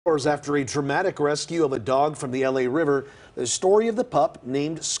Hours after a dramatic rescue of a dog from the LA River, the story of the pup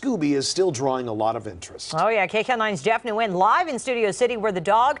named Scooby is still drawing a lot of interest. Oh yeah, KCAL9's Jeff Nguyen live in Studio City where the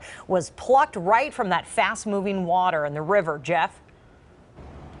dog was plucked right from that fast-moving water in the river. Jeff?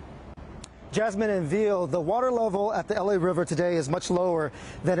 Jasmine and Veal, the water level at the LA River today is much lower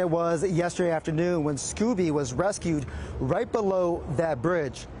than it was yesterday afternoon when Scooby was rescued right below that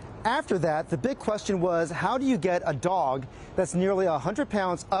bridge. After that, the big question was, how do you get a dog that's nearly 100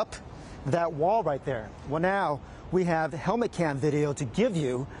 pounds up that wall right there? Well, now we have helmet cam video to give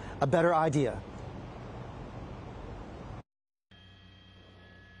you a better idea.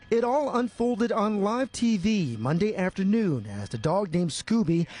 It all unfolded on live TV Monday afternoon as the dog named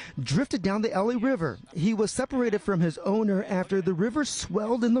Scooby drifted down the LA River. He was separated from his owner after the river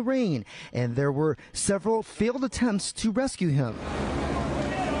swelled in the rain, and there were several failed attempts to rescue him.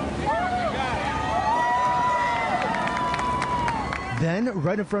 Then,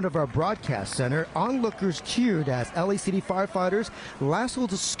 right in front of our broadcast center, onlookers cheered as LA City firefighters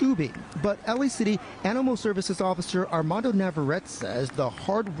lassoed Scooby. But LA City Animal Services Officer Armando Navarrete says the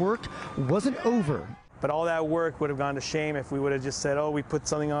hard work wasn't over. But all that work would have gone to shame if we would have just said, oh, we put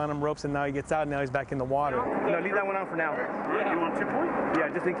something on him, ropes, and now he gets out, and now he's back in the water. No, leave that one on for now. You want 2 points? Yeah,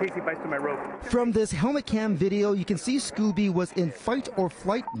 just in case he bites through my rope. From this helmet cam video, you can see Scooby was in fight or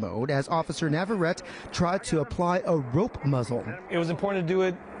flight mode as Officer Navarrete tried to apply a rope muzzle. It was important to do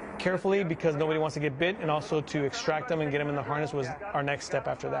it carefully because nobody wants to get bit, and also to extract them and get them in the harness was our next step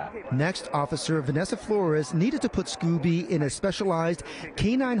after that. Next, Officer Vanessa Flores needed to put Scooby in a specialized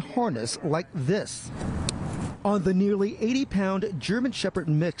canine harness like this on the nearly 80-pound German Shepherd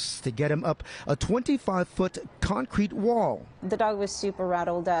mix to get him up a 25-foot concrete wall. The dog was super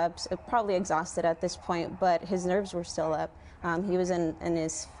rattled up, probably exhausted at this point, but his nerves were still up. He was in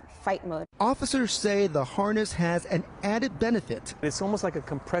his fight mode. Officers say the harness has an added benefit. It's almost like a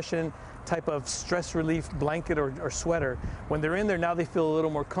compression type of stress relief blanket or sweater. When they're in there now, they feel a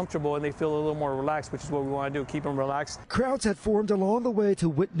little more comfortable and they feel a little more relaxed, which is what we want to do, keep them relaxed. Crowds had formed along the way to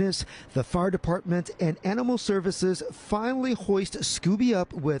witness the fire department and animal services finally hoist Scooby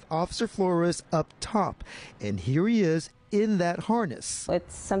up with Officer Flores up top. And here he is in that harness.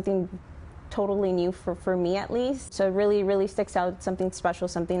 It's something totally new for me, at least. So it really, really sticks out, something special,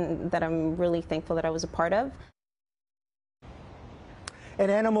 something that I'm really thankful that I was a part of.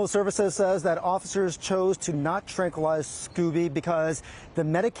 And Animal Services says that officers chose to not tranquilize Scooby because the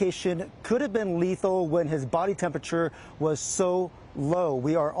medication could have been lethal when his body temperature was so low.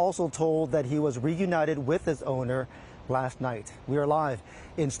 We are also told that he was reunited with his owner last night. We are live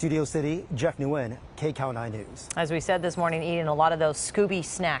in Studio City. Jeff Nguyen, KCAL9 News. As we said this morning, eating a lot of those Scooby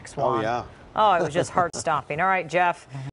snacks, Juan. Oh, yeah. Oh, it was just heart-stopping. All right, Jeff.